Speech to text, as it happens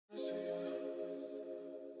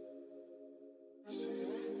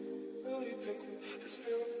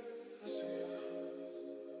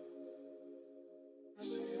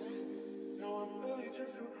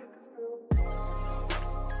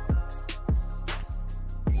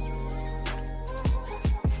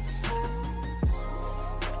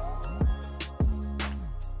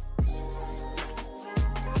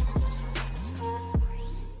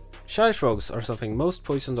Shy frogs are something most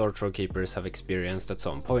poison dart frog keepers have experienced at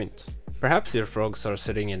some point. Perhaps your frogs are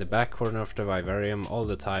sitting in the back corner of the vivarium all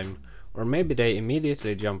the time, or maybe they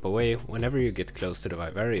immediately jump away whenever you get close to the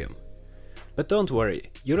vivarium. But don't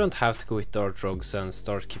worry, you don't have to quit dart frogs and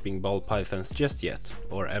start keeping ball pythons just yet,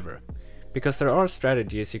 or ever. Because there are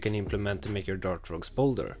strategies you can implement to make your dart frogs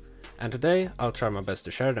bolder, and today I'll try my best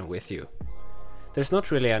to share them with you. There's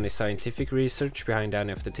not really any scientific research behind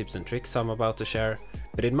any of the tips and tricks I'm about to share,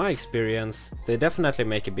 but in my experience, they definitely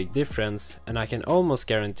make a big difference, and I can almost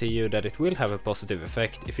guarantee you that it will have a positive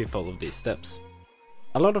effect if you follow these steps.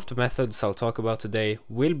 A lot of the methods I'll talk about today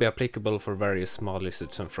will be applicable for various small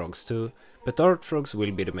lizards and frogs too, but dart frogs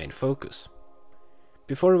will be the main focus.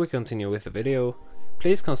 Before we continue with the video,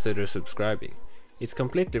 please consider subscribing. It's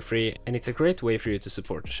completely free and it's a great way for you to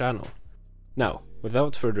support the channel. Now,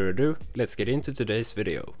 without further ado, let's get into today's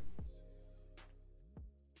video.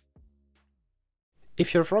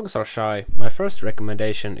 If your frogs are shy, my first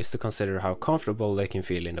recommendation is to consider how comfortable they can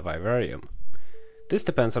feel in the vivarium. This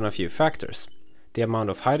depends on a few factors: the amount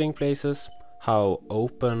of hiding places, how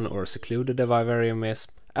open or secluded the vivarium is,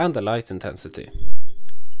 and the light intensity.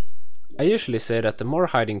 I usually say that the more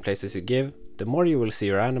hiding places you give, the more you will see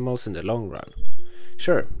your animals in the long run.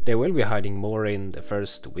 Sure, they will be hiding more in the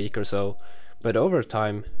first week or so, but over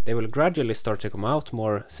time they will gradually start to come out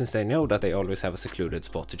more since they know that they always have a secluded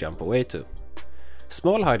spot to jump away to.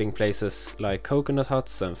 Small hiding places like coconut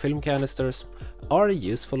huts and film canisters are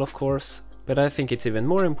useful of course, but I think it's even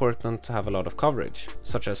more important to have a lot of coverage,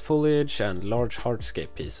 such as foliage and large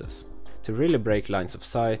hardscape pieces, to really break lines of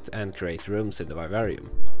sight and create rooms in the vivarium.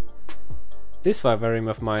 This vivarium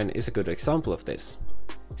of mine is a good example of this.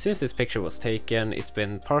 Since this picture was taken, it's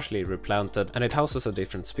been partially replanted and it houses a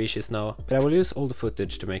different species now, but I will use all the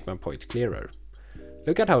footage to make my point clearer.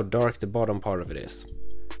 Look at how dark the bottom part of it is.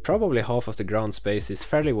 Probably half of the ground space is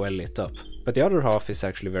fairly well lit up, but the other half is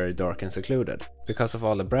actually very dark and secluded, because of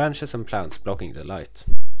all the branches and plants blocking the light.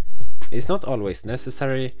 It's not always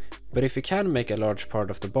necessary, but if you can make a large part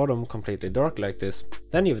of the bottom completely dark like this,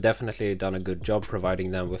 then you've definitely done a good job providing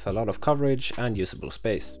them with a lot of coverage and usable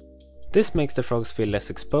space. This makes the frogs feel less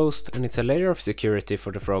exposed, and it's a layer of security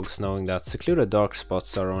for the frogs knowing that secluded dark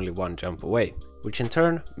spots are only one jump away, which in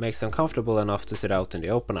turn makes them comfortable enough to sit out in the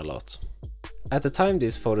open a lot. At the time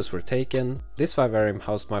these photos were taken, this vivarium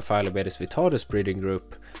housed my Phyllobates vittatus breeding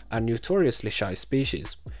group, a notoriously shy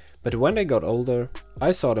species, but when they got older,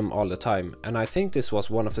 I saw them all the time, and I think this was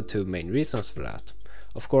one of the two main reasons for that.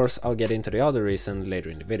 Of course, I'll get into the other reason later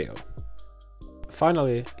in the video.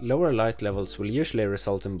 Finally, lower light levels will usually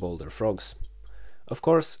result in bolder frogs. Of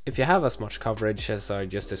course, if you have as much coverage as I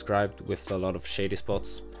just described with a lot of shady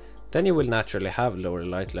spots, then you will naturally have lower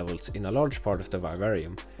light levels in a large part of the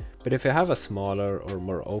vivarium, but if you have a smaller or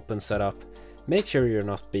more open setup, make sure you're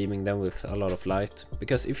not beaming them with a lot of light,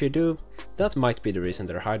 because if you do, that might be the reason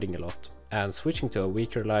they're hiding a lot, and switching to a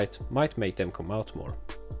weaker light might make them come out more.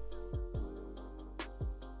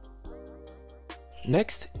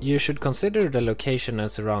 Next, you should consider the location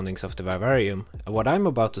and surroundings of the vivarium, and what I'm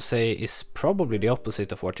about to say is probably the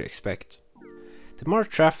opposite of what you expect. The more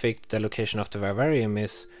trafficked the location of the vivarium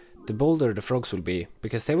is, the bolder the frogs will be,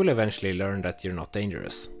 because they will eventually learn that you're not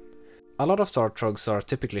dangerous. A lot of dart frogs are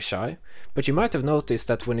typically shy, but you might have noticed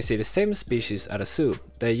that when you see the same species at a zoo,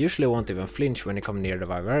 they usually won't even flinch when you come near the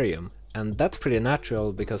vivarium, and that's pretty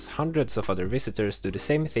natural because hundreds of other visitors do the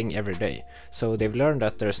same thing every day, so they've learned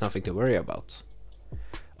that there's nothing to worry about.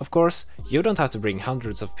 Of course, you don't have to bring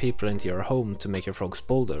hundreds of people into your home to make your frogs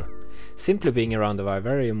bolder. Simply being around the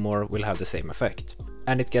vivarium more will have the same effect.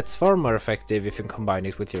 And it gets far more effective if you combine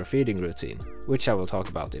it with your feeding routine, which I will talk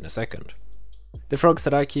about in a second. The frogs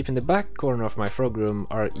that I keep in the back corner of my frog room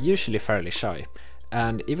are usually fairly shy,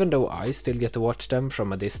 and even though I still get to watch them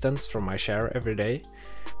from a distance from my share every day,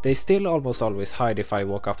 they still almost always hide if I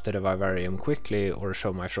walk up to the vivarium quickly or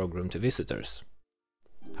show my frog room to visitors.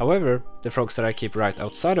 However, the frogs that I keep right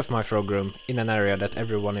outside of my frog room, in an area that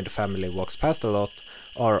everyone in the family walks past a lot,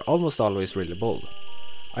 are almost always really bold.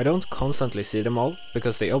 I don't constantly see them all,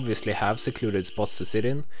 because they obviously have secluded spots to sit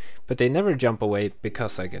in, but they never jump away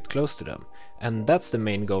because I get close to them, and that's the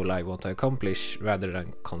main goal I want to accomplish rather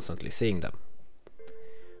than constantly seeing them.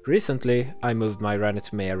 Recently, I moved my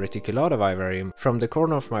Ranitimea reticulata vivarium from the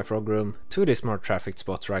corner of my frog room to this more trafficked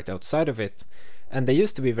spot right outside of it, and they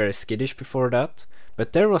used to be very skittish before that,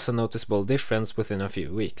 but there was a noticeable difference within a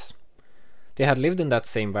few weeks. They had lived in that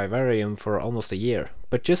same vivarium for almost a year,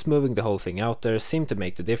 but just moving the whole thing out there seemed to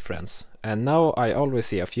make the difference, and now I always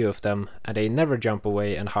see a few of them, and they never jump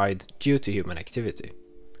away and hide due to human activity.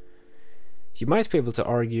 You might be able to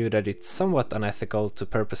argue that it's somewhat unethical to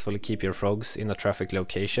purposefully keep your frogs in a traffic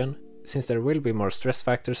location, since there will be more stress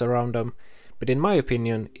factors around them, but in my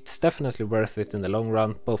opinion, it's definitely worth it in the long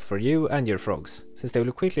run, both for you and your frogs, since they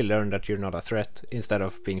will quickly learn that you're not a threat, instead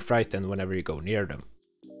of being frightened whenever you go near them.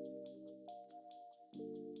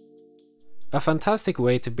 A fantastic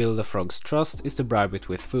way to build a frog's trust is to bribe it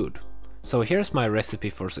with food. So here's my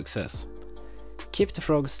recipe for success. Keep the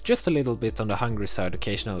frogs just a little bit on the hungry side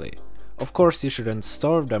occasionally. Of course you shouldn't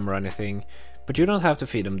starve them or anything, but you don't have to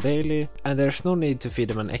feed them daily, and there's no need to feed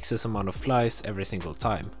them an excess amount of flies every single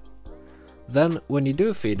time. Then, when you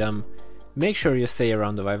do feed them, make sure you stay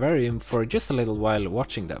around the vivarium for just a little while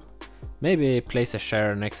watching them. Maybe place a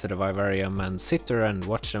chair next to the vivarium and sit there and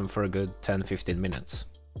watch them for a good 10-15 minutes.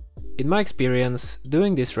 In my experience,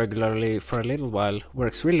 doing this regularly for a little while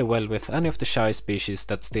works really well with any of the shy species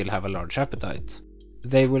that still have a large appetite.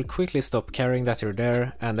 They will quickly stop caring that you're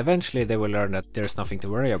there, and eventually they will learn that there's nothing to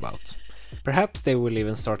worry about. Perhaps they will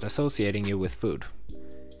even start associating you with food.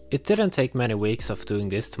 It didn't take many weeks of doing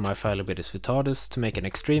this to my Phyllobaetis vittatus to make an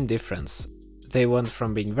extreme difference. They went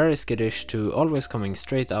from being very skittish to always coming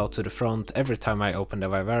straight out to the front every time I opened the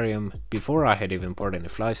vivarium, before I had even poured any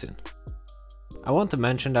flies in. I want to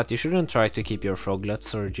mention that you shouldn't try to keep your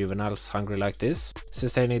froglets or juveniles hungry like this,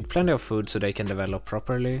 since they need plenty of food so they can develop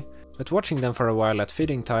properly, but watching them for a while at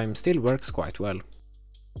feeding time still works quite well.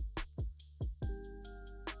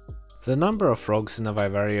 The number of frogs in a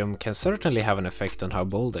vivarium can certainly have an effect on how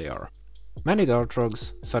bold they are. Many dart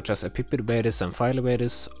frogs, such as Epiphyrobaetis and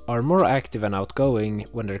Phyllobaetis, are more active and outgoing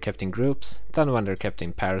when they're kept in groups than when they're kept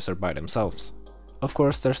in pairs or by themselves. Of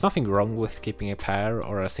course, there's nothing wrong with keeping a pair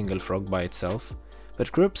or a single frog by itself,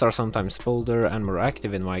 but groups are sometimes bolder and more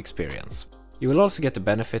active in my experience. You will also get the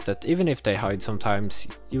benefit that even if they hide sometimes,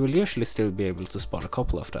 you will usually still be able to spot a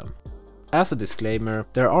couple of them. As a disclaimer,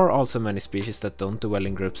 there are also many species that don't do well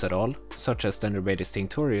in groups at all, such as Dendrobaetis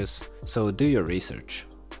tinctorius, so do your research.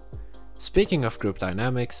 Speaking of group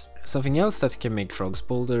dynamics, something else that can make frogs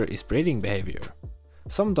bolder is breeding behavior.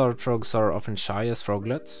 Some dart frogs are often shy as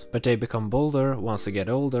froglets, but they become bolder once they get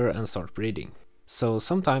older and start breeding. So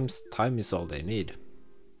sometimes time is all they need.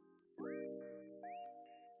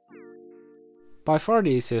 By far the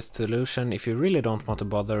easiest solution if you really don't want to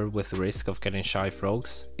bother with the risk of getting shy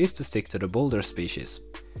frogs is to stick to the bolder species.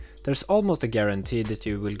 There's almost a guarantee that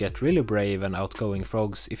you will get really brave and outgoing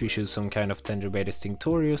frogs if you choose some kind of Dendrobaetis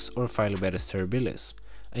tinctorius or Phyllobaetis terribilis,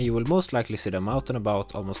 and you will most likely see them out and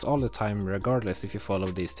about almost all the time regardless if you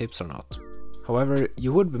follow these tips or not. However,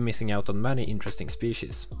 you would be missing out on many interesting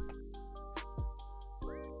species.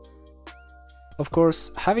 Of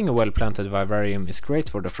course, having a well-planted vivarium is great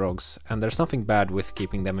for the frogs, and there's nothing bad with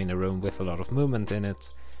keeping them in a room with a lot of movement in it,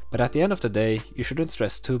 but at the end of the day, you shouldn't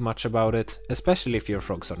stress too much about it, especially if your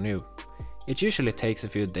frogs are new. It usually takes a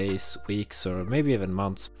few days, weeks, or maybe even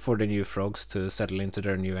months for the new frogs to settle into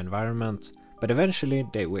their new environment, but eventually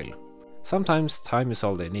they will. Sometimes time is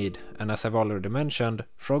all they need, and as I've already mentioned,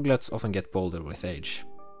 froglets often get bolder with age.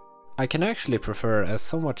 I can actually prefer a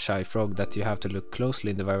somewhat shy frog that you have to look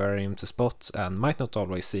closely in the vivarium to spot and might not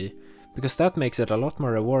always see, because that makes it a lot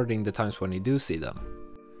more rewarding the times when you do see them.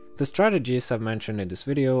 The strategies I've mentioned in this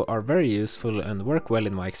video are very useful and work well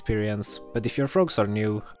in my experience, but if your frogs are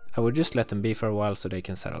new, I would just let them be for a while so they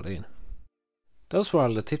can settle in. Those were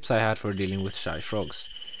all the tips I had for dealing with shy frogs.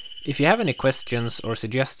 If you have any questions or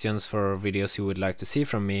suggestions for videos you would like to see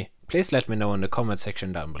from me, please let me know in the comment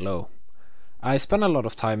section down below. I spend a lot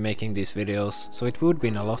of time making these videos, so it would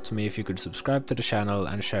mean a lot to me if you could subscribe to the channel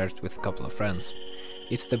and share it with a couple of friends.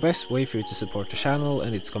 It's the best way for you to support the channel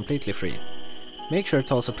and it's completely free. Make sure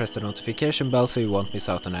to also press the notification bell so you won't miss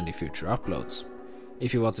out on any future uploads.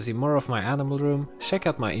 If you want to see more of my animal room, check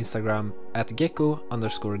out my Instagram at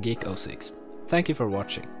gecko_geek06. Thank you for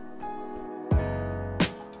watching.